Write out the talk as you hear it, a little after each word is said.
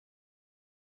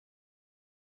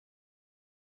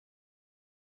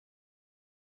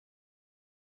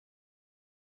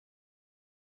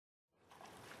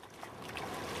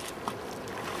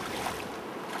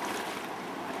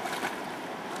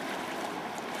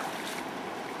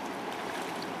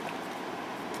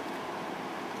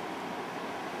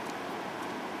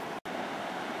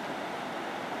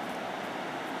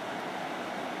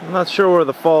I'm not sure where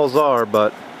the falls are,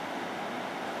 but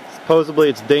supposedly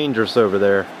it's dangerous over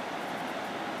there.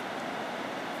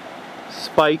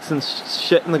 Spikes and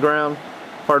shit in the ground.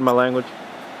 Pardon my language.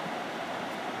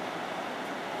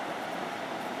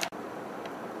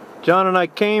 John and I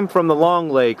came from the Long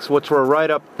Lakes, which were right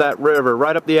up that river,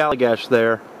 right up the Allagash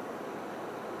there.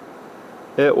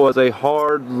 It was a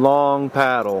hard, long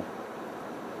paddle.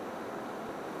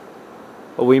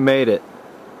 But we made it.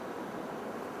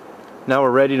 Now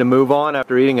we're ready to move on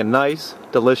after eating a nice,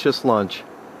 delicious lunch.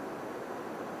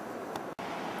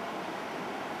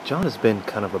 John has been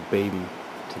kind of a baby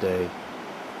today.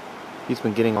 He's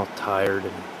been getting all tired,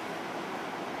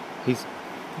 and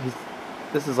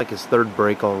this is like his third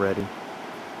break already.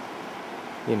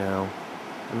 You know,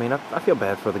 I mean, I feel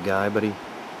bad for the guy, but he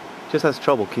just has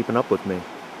trouble keeping up with me.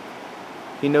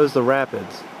 He knows the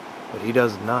rapids, but he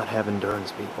does not have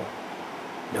endurance, people.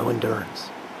 No endurance.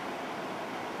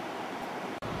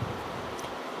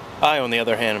 I, on the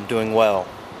other hand, am doing well.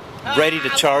 Ready to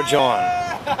charge on.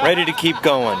 Ready to keep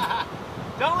going.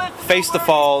 Face the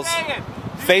falls,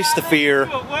 face the fear,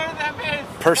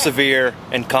 persevere,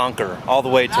 and conquer all the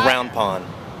way to Round Pond.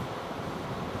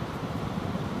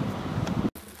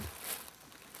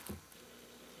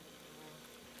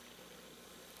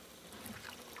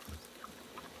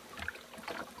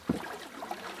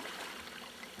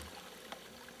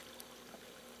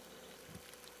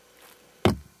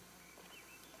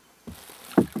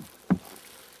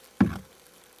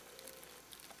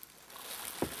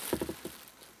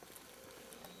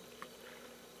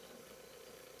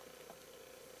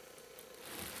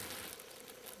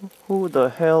 Who the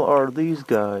hell are these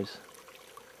guys?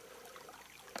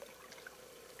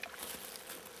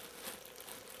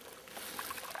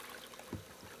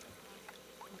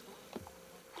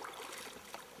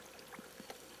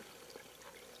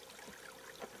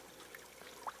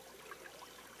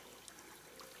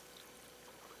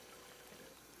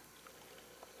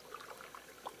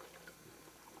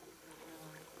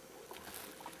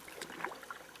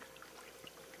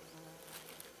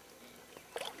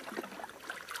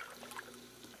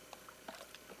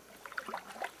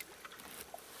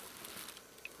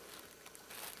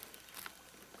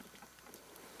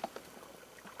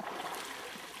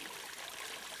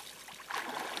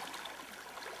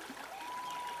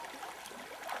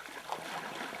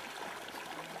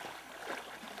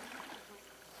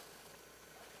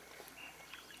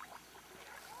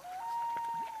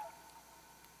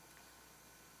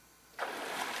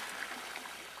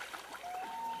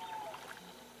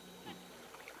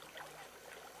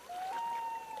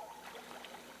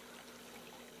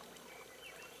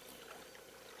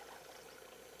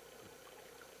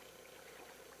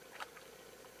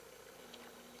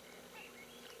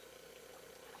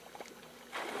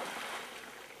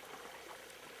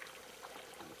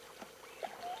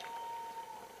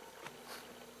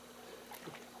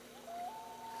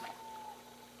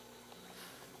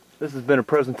 This has been a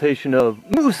presentation of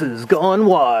Mooses Gone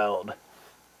Wild.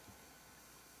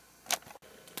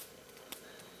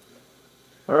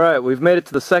 Alright, we've made it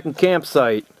to the second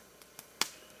campsite.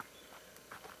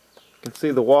 You can see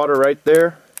the water right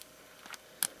there.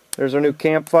 There's our new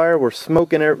campfire. We're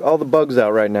smoking all the bugs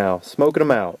out right now. Smoking them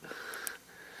out.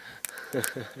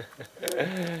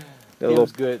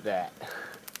 Feels good at that.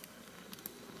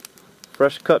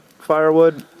 Fresh cut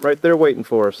firewood right there waiting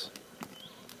for us.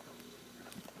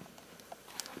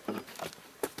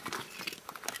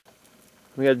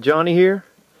 We got Johnny here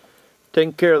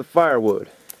taking care of the firewood.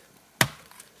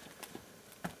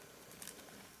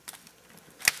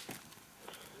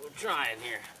 We're trying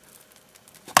here.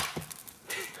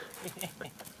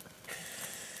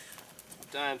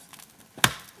 Sometimes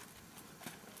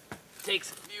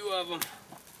takes a few of them.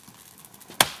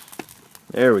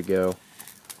 There we go.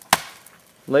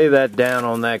 Lay that down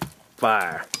on that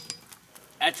fire.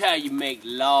 That's how you make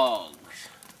logs.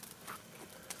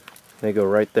 They go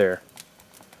right there.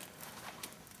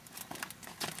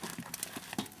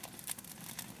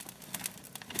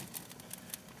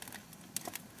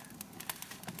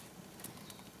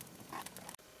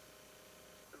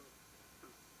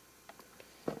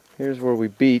 Here's where we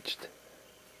beached.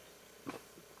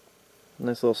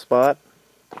 Nice little spot.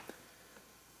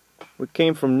 We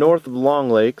came from north of the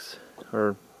Long Lakes,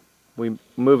 or we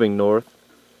moving north,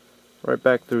 right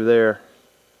back through there.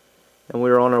 And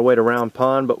we were on our way to Round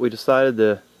Pond, but we decided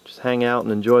to just hang out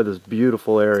and enjoy this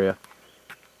beautiful area.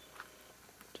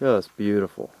 Just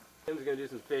beautiful. Tim's gonna do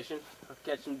some fishing. I'll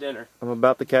catch some dinner. I'm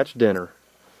about to catch dinner.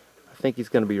 I think he's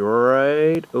gonna be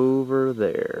right over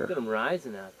there. Look at them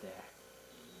rising out there.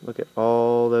 Look at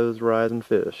all those rising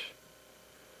fish.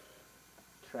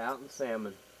 Trout and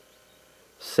salmon.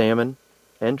 salmon,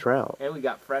 and trout. And we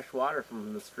got fresh water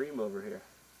from the stream over here.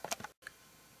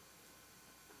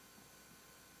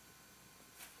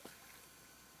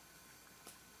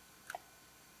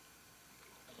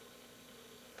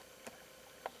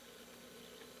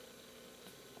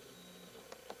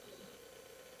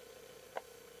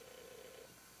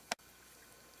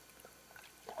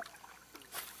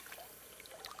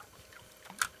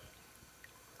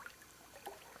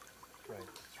 Right,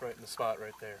 it's right in the spot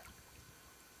right there.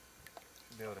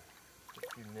 Should be able to get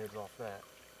a few nibs off that.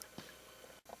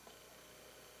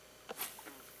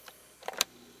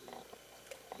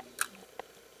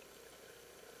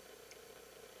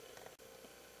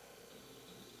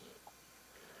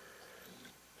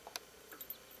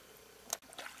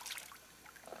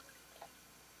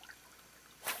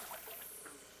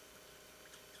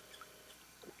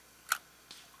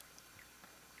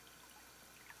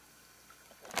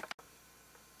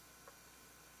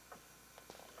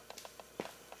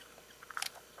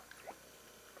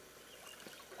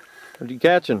 What are you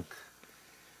catching?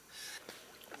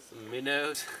 Some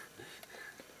minnows.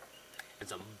 And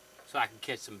some, so I can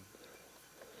catch some,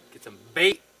 get some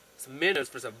bait, some minnows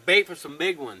for some bait for some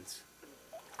big ones.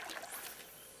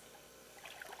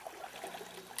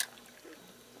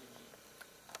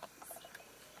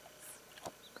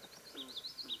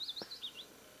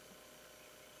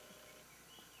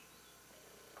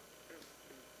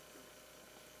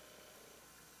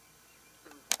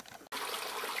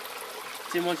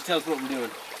 Tim, why don't you tell us what we're doing?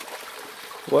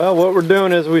 Well, what we're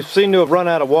doing is we seem to have run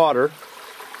out of water,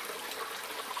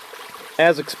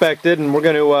 as expected, and we're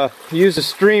going to use a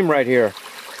stream right here.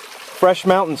 Fresh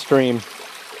mountain stream.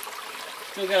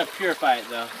 Still gotta purify it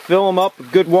though. Fill them up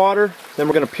with good water, then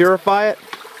we're going to purify it,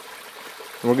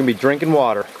 and we're going to be drinking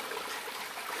water.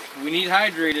 We need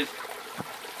hydrated.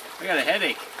 I got a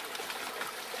headache.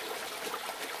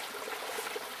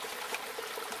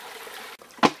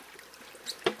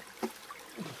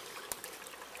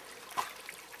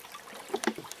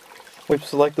 We've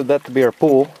selected that to be our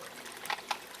pool.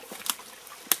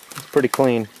 It's pretty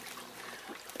clean.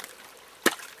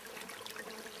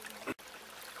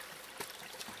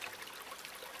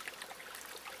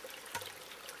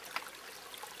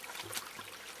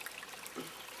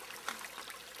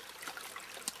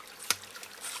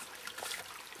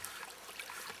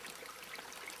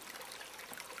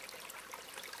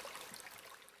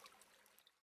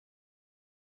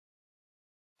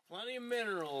 Plenty of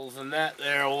minerals in that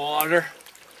there water.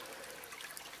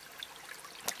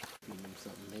 Feed him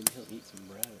something. Maybe he'll eat some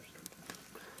bread or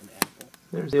something. An apple.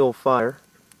 There's the old fire.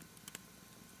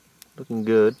 Looking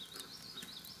good.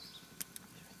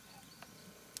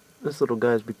 This little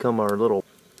guy's become our little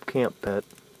camp pet.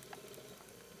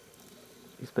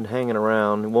 He's been hanging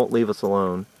around. He won't leave us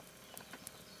alone.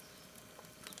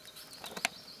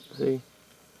 See?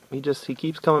 He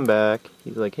keeps coming back.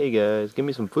 He's like, hey guys, give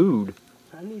me some food.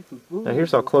 I need some food. Now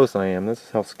here's how close I am. This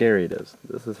is how scary it is.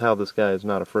 This is how this guy is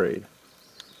not afraid.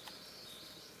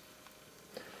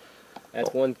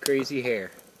 That's one crazy hair.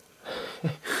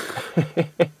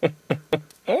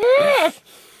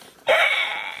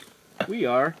 We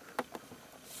are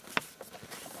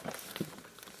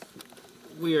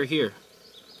here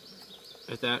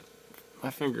at that,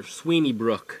 my finger, Sweeney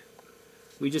Brook.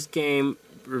 We just came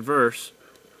reverse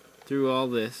through all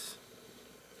this.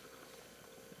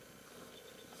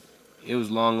 It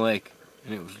was Long Lake,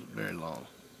 and it was very long.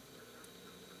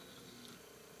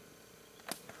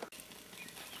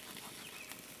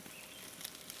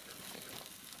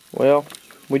 Well,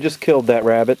 we just killed that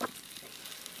rabbit.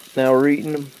 Now we're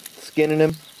eating him, skinning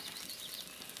him.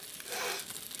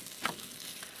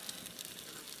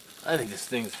 I think this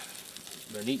thing's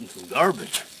been eating some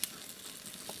garbage.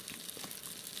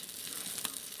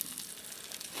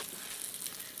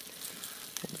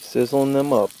 Sizzling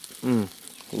them up.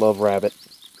 Love rabbit.